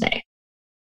businesses today?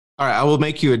 All right, I will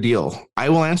make you a deal. I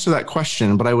will answer that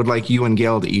question, but I would like you and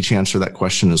Gail to each answer that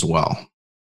question as well.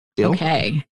 Deal?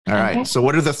 Okay. All right. Okay. So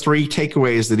what are the 3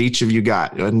 takeaways that each of you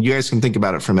got? And you guys can think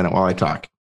about it for a minute while I talk.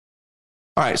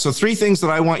 All right. So 3 things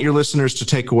that I want your listeners to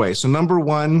take away. So number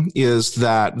 1 is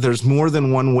that there's more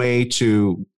than one way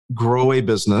to grow a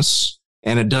business,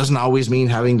 and it doesn't always mean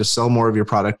having to sell more of your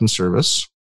product and service.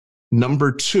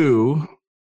 Number 2,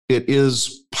 it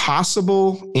is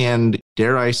possible and,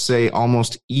 dare I say,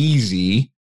 almost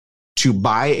easy to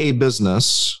buy a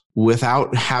business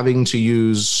without having to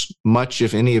use much,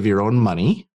 if any, of your own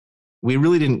money. We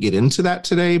really didn't get into that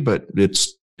today, but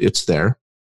it's there.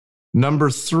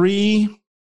 Number 3,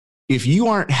 if you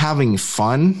aren't having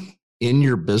fun in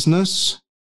your business,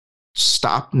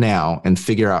 stop now and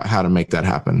figure out how to make that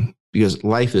happen, because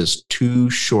life is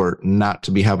too short not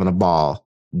to be having a ball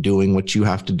doing what you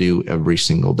have to do every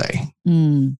single day.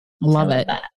 Love it.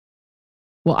 That.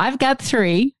 Well, I've got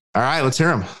 3. All right, let's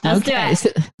hear them. Okay. So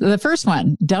the first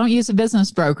one, don't use a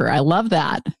business broker. I love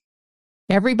that.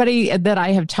 Everybody that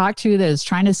I have talked to that is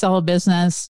trying to sell a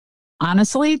business,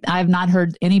 honestly, I've not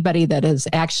heard anybody that has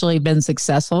actually been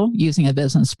successful using a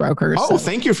business broker. Oh,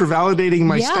 thank you for validating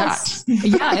my stat.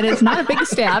 Yeah, it is not a big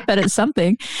stat, but it's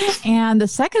something. And the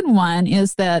second one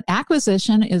is that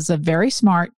acquisition is a very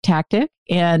smart tactic,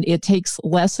 and it takes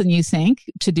less than you think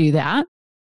to do that.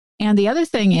 And the other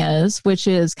thing is, which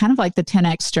is kind of like the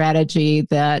 10X strategy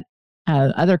that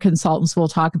other consultants will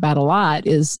talk about a lot,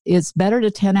 is it's better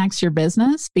to 10X your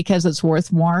business because it's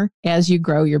worth more as you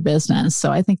grow your business.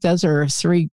 So I think those are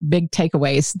 3 big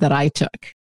takeaways that I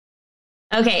took.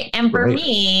 Okay. And for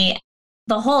me,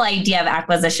 the whole idea of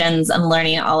acquisitions and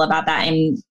learning all about that,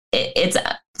 it's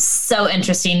so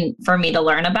interesting for me to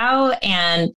learn about.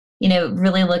 And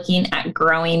really looking at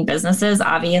growing businesses.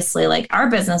 Obviously, like our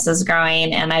business is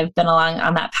growing, and I've been along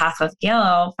on that path with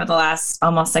Gail for the last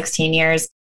almost 16 years,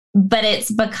 but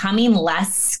it's becoming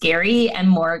less scary and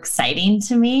more exciting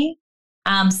to me.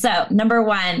 So number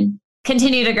 1,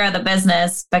 continue to grow the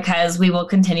business, because we will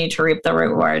continue to reap the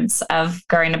rewards of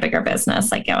growing a bigger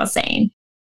business, like I was saying.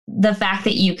 The fact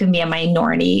that you can be a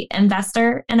minority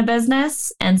investor in a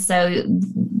business, and so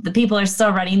the people are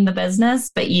still running the business,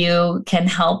 but you can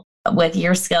help with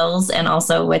your skills and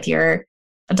also with your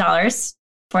dollars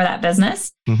for that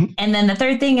business. Mm-hmm. And then the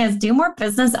third thing is do more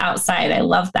business outside. I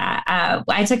love that.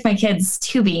 I took my kids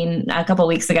tubing a couple of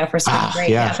weeks ago for spring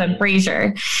break up in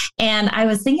Fraser. And I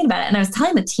was thinking about it, and I was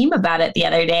telling the team about it the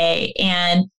other day.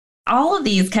 And all of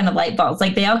these kind of light bulbs,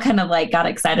 like they all kind of like got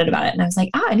excited about it. And I was like,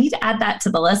 oh, I need to add that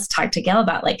to the list, talk to Gail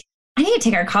about like, I need to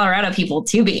take our Colorado people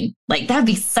tubing. Like that'd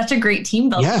be such a great team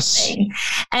building thing.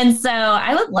 And so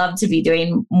I would love to be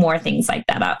doing more things like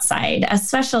that outside,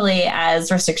 especially as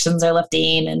restrictions are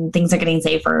lifting and things are getting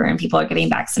safer and people are getting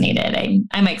vaccinated.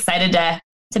 I'm excited to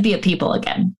be a people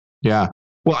again. Yeah.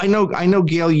 Well, I know,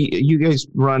 Gail, you guys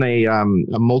run a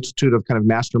multitude of kind of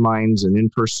masterminds and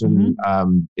in-person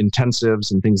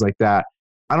intensives and things like that.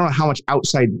 I don't know how much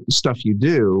outside stuff you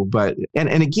do, but and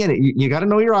again, you got to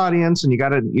know your audience, and you got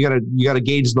to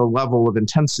gauge the level of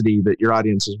intensity that your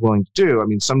audience is willing to do. I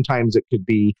mean, sometimes it could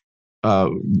be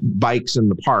bikes in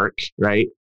the park, right?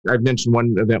 I've mentioned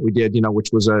one event we did, which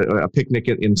was a picnic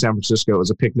in San Francisco. It was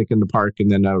a picnic in the park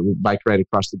and then a bike ride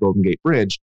across the Golden Gate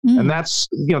Bridge. And that's,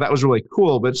 that was really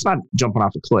cool, but it's not jumping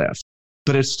off a cliff.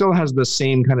 But it still has the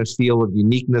same kind of feel of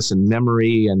uniqueness and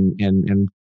memory and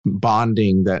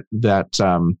bonding that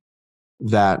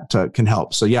can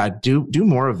help. So yeah, do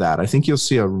more of that. I think you'll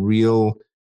see a real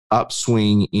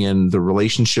upswing in the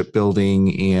relationship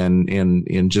building and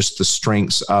in just the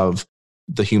strengths of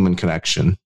the human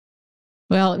connection.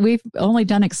 Well, we've only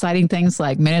done exciting things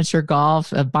like miniature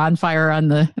golf, a bonfire on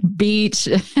the beach,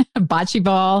 bocce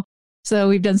ball. So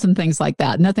we've done some things like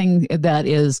that. Nothing that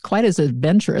is quite as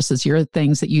adventurous as your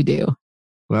things that you do.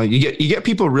 Well, you get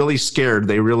people really scared.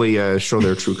 They really show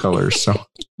their true colors. So,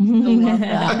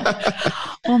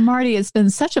 Well, Marty, it's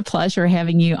been such a pleasure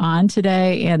having you on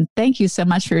today, and thank you so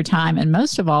much for your time. And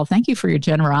most of all, thank you for your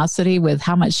generosity with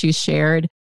how much you shared.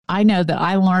 I know that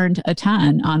I learned a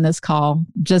ton on this call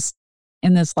just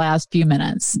in this last few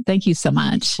minutes. Thank you so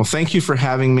much. Well, thank you for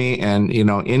having me. And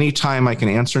anytime I can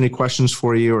answer any questions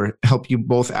for you or help you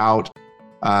both out,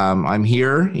 I'm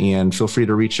here, and feel free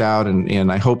to reach out.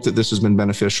 And I hope that this has been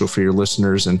beneficial for your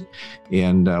listeners, and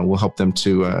will help them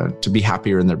to be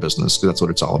happier in their business, because that's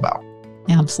what it's all about.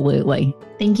 Absolutely.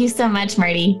 Thank you so much,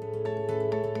 Marty.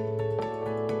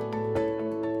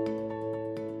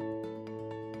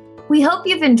 We hope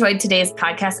you've enjoyed today's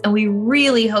podcast, and we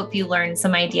really hope you learned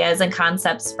some ideas and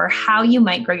concepts for how you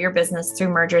might grow your business through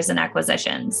mergers and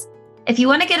acquisitions. If you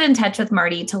want to get in touch with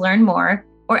Marty to learn more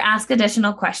or ask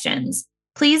additional questions,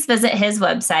 please visit his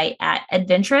website at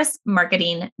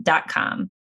adventurousmarketing.com.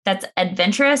 That's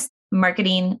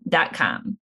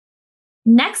adventurousmarketing.com.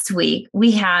 Next week,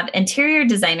 we have interior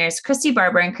designers Christy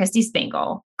Barber and Christy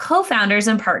Spangle, co-founders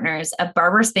and partners of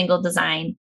Barber Spangle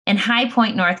Design in High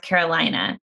Point, North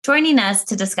Carolina, joining us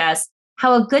to discuss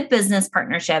how a good business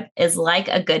partnership is like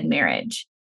a good marriage.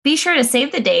 Be sure to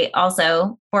save the date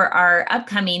also for our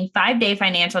upcoming 5-day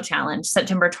financial challenge,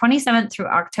 September 27th through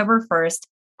October 1st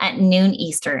at noon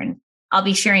Eastern. I'll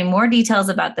be sharing more details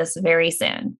about this very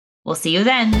soon. We'll see you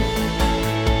then.